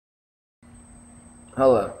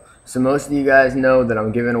Hello. So most of you guys know that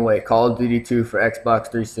I'm giving away Call of Duty 2 for Xbox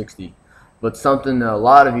 360. But something that a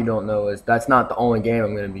lot of you don't know is that's not the only game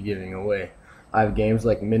I'm going to be giving away. I have games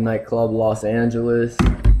like Midnight Club Los Angeles,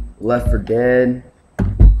 Left 4 Dead,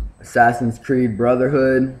 Assassin's Creed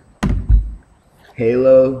Brotherhood,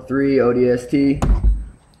 Halo 3 ODST,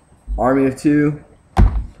 Army of Two.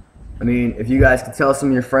 I mean, if you guys could tell some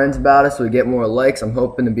of your friends about us so we get more likes, I'm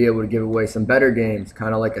hoping to be able to give away some better games,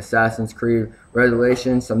 kind of like Assassin's Creed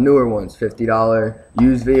Revelations, some newer ones, $50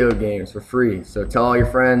 used video games for free. So tell all your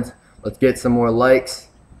friends, let's get some more likes,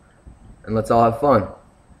 and let's all have fun.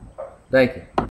 Thank you.